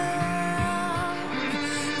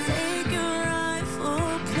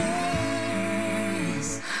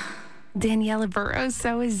Daniela Burrows,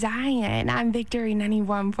 so is Zion. I'm Victory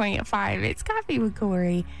 91.5. It's Coffee with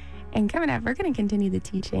Corey. And coming up, we're going to continue the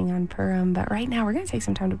teaching on Purim. But right now, we're going to take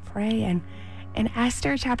some time to pray. And in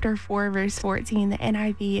Esther chapter 4, verse 14, the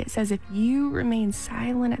NIV, it says, if you remain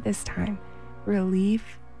silent at this time,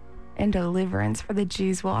 relief and deliverance for the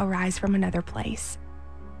Jews will arise from another place.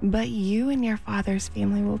 But you and your father's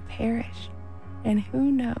family will perish. And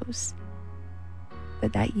who knows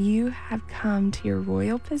but that you have come to your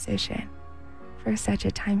royal position for such a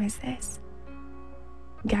time as this.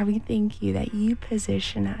 God, we thank you that you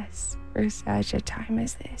position us for such a time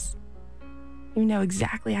as this. You know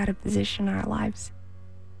exactly how to position our lives.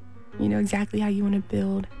 You know exactly how you want to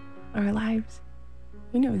build our lives.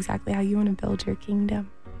 You know exactly how you want to build your kingdom.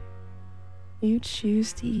 You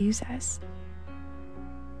choose to use us.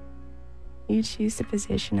 You choose to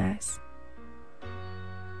position us.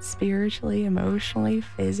 Spiritually, emotionally,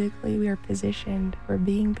 physically, we are positioned. We're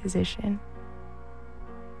being positioned.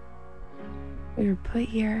 We were put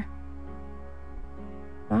here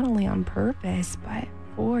not only on purpose, but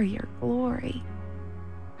for your glory.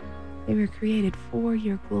 We were created for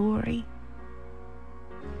your glory.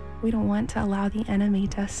 We don't want to allow the enemy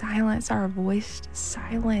to silence our voice, to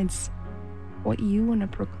silence what you want to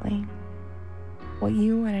proclaim, what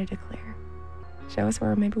you want to declare. Show us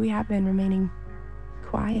where maybe we have been remaining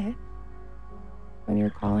quiet when you're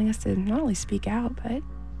calling us to not only speak out, but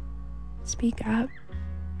speak up.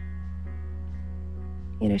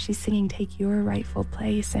 You know, she's singing, take your rightful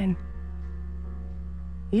place, and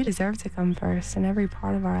you deserve to come first in every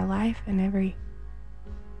part of our life and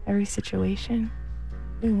every situation.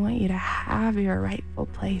 We want you to have your rightful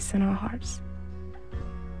place in our hearts.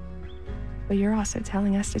 But you're also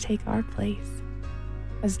telling us to take our place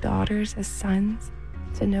as daughters, as sons,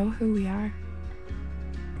 to know who we are.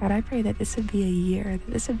 God, I pray that this would be a year,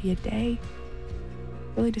 that this would be a day,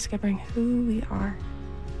 really discovering who we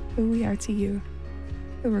are to you,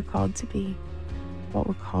 who we're called to be, what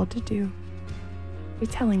we're called to do. You're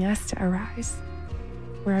telling us to arise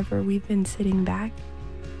wherever we've been sitting back.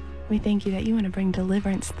 We thank you that you want to bring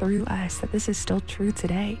deliverance through us, that this is still true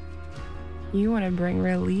today. You want to bring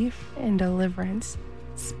relief and deliverance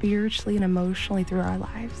spiritually and emotionally through our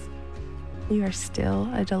lives. You are still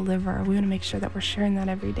a deliverer. We want to make sure that we're sharing that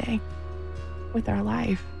every day with our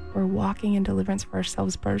life. We're walking in deliverance for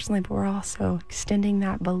ourselves personally, but we're also extending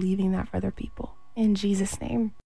that, believing that for other people. In Jesus' name.